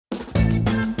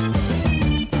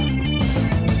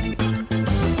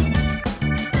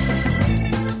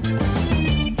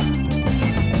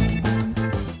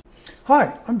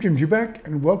Hi, I'm Jim Jubak,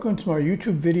 and welcome to my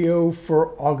YouTube video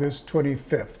for August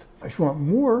 25th. If you want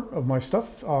more of my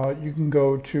stuff, you can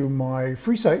go to my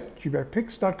free site,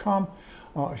 jubakpicks.com.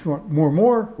 If you want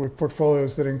more with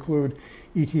portfolios that include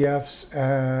ETFs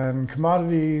and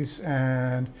commodities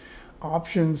and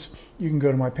options, you can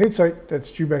go to my paid site,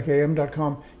 that's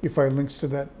jubakam.com. You'll find links to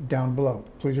that down below.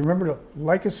 Please remember to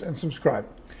like us and subscribe.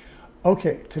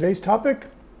 Okay, today's topic: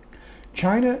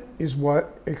 China is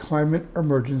what a climate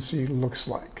emergency looks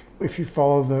like. If you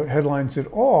follow the headlines at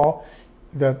all,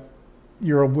 that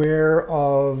you're aware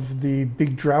of the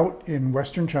big drought in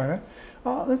Western China.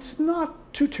 That's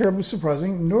not too terribly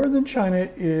surprising. Northern China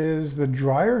is the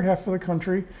drier half of the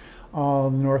country. The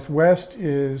Northwest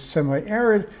is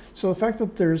semi-arid. So the fact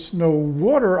that there's no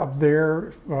water up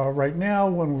there right now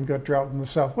when we've got drought in the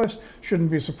Southwest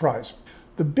shouldn't be a surprise.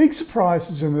 The big surprise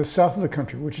is in the south of the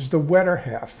country, which is the wetter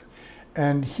half.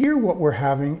 And here what we're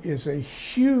having is a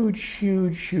huge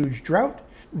drought.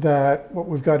 That what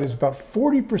we've got is about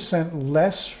 40%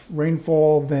 less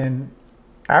rainfall than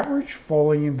average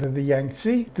falling into the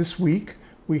Yangtze. This week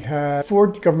we had 4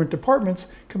 government departments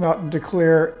come out and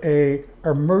declare an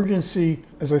emergency.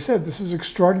 As I said, this is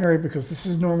extraordinary because this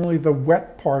is normally the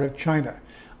wet part of China.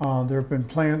 There have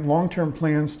been long-term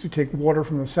plans to take water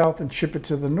from the south and ship it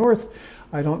to the north.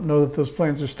 I don't know that those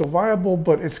plans are still viable,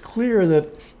 but it's clear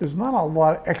that there's not a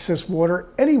lot of excess water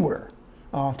anywhere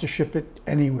to ship it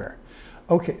anywhere.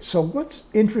 Okay, so what's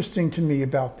interesting to me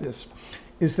about this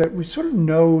is that we sort of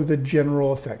know the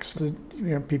general effects.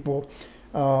 People,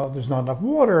 there's not enough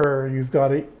water, you've got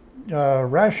to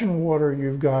ration water,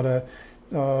 you've got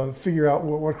to figure out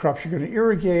what crops you're going to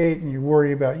irrigate, and you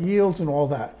worry about yields and all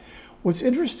that. What's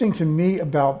interesting to me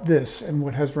about this, and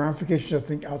what has ramifications, I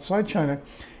think, outside China,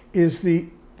 is the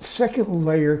second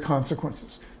layer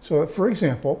consequences. So, for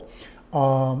example,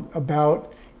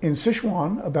 in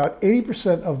Sichuan, about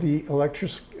 80% of the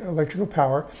electrical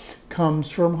power comes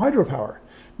from hydropower.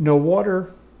 No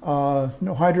water,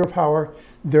 no hydropower.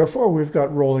 Therefore, we've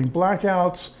got rolling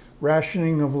blackouts,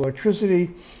 rationing of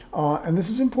electricity. And this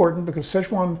is important because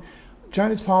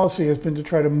China's policy has been to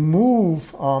try to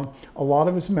move a lot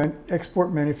of its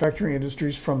export manufacturing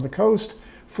industries from the coast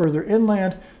further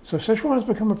inland. So Sichuan has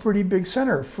become a pretty big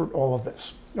center for all of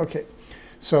this. Okay,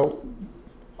 so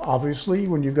obviously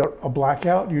when you've got a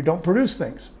blackout, you don't produce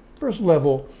things. First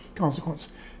level consequence.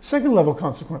 Second level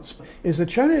consequence is that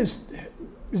China is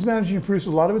managing to produce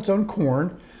a lot of its own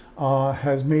corn,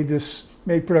 has made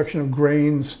production of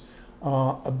grains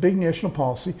a big national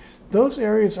policy. Those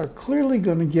areas are clearly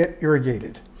going to get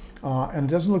irrigated. And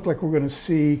it doesn't look like we're going to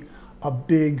see a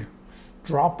big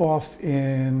drop off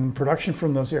in production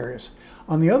from those areas.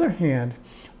 On the other hand,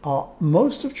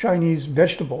 most of Chinese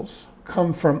vegetables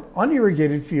come from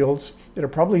unirrigated fields that are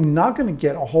probably not going to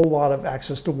get a whole lot of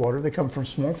access to water. They come from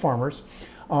small farmers,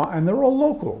 and they're all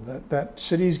local. That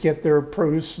cities get their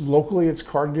produce locally. It's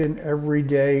carted in every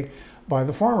day by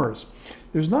the farmers.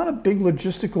 There's not a big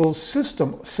logistical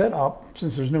system set up,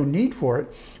 since there's no need for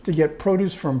it, to get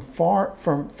produce from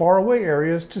far away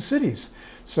areas to cities.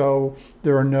 So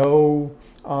there are no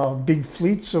big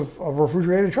fleets of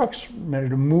refrigerated trucks ready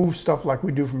to move stuff like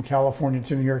we do from California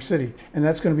to New York City. And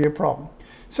that's going to be a problem.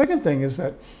 Second thing is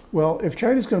that, well, if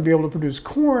China's going to be able to produce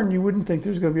corn, you wouldn't think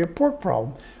there's going to be a pork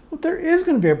problem. Well, there is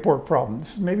going to be a pork problem.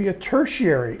 This is maybe a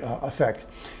tertiary effect,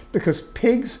 because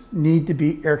pigs need to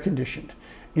be air conditioned.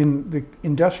 In the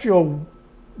industrial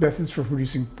methods for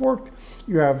producing pork,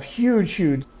 you have huge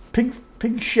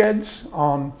pig sheds,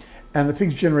 and the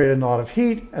pigs generate a lot of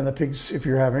heat, and the pigs, if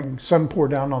you're having sun pour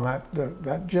down on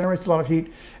that generates a lot of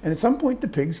heat, and at some point the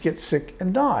pigs get sick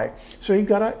and die. So you've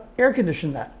got to air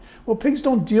condition that. Well, pigs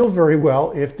don't deal very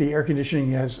well if the air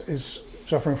conditioning is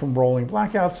suffering from rolling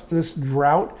blackouts. This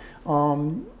drought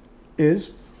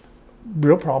is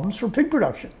real problems for pig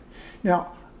production.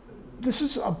 Now, this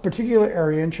is a particular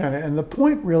area in China, and the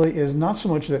point really is not so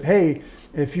much that, hey,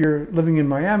 if you're living in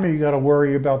Miami, you got to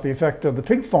worry about the effect of the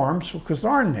pig farms, because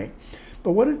there aren't any.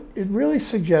 But what it really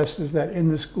suggests is that in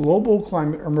this global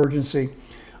climate emergency,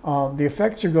 the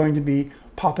effects are going to be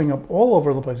popping up all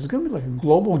over the place. It's going to be like a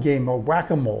global game of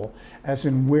whack-a-mole, as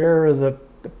in where the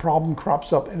problem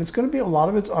crops up, and it's going to be a lot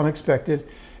of it's unexpected.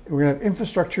 We're going to have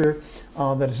infrastructure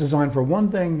that is designed for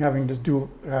one thing, having to deal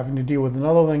with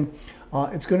another thing.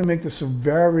 It's going to make this a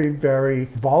very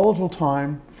volatile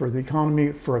time for the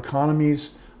economy, for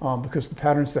economies, because the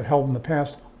patterns that held in the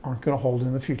past aren't going to hold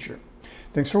in the future.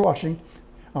 Thanks for watching.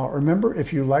 Remember,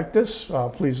 if you like this,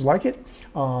 please like it.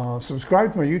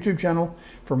 Subscribe to my YouTube channel.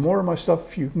 For more of my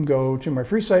stuff, you can go to my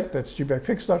free site, that's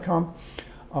jubakpicks.com,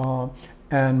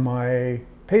 and my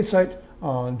paid site,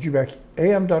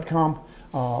 jubakam.com.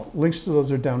 Links to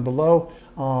those are down below.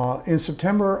 In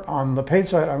September, on the paid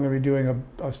side, I'm going to be doing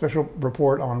a special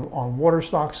report on water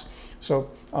stocks. So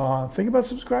think about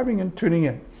subscribing and tuning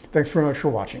in. Thanks very much for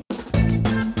watching.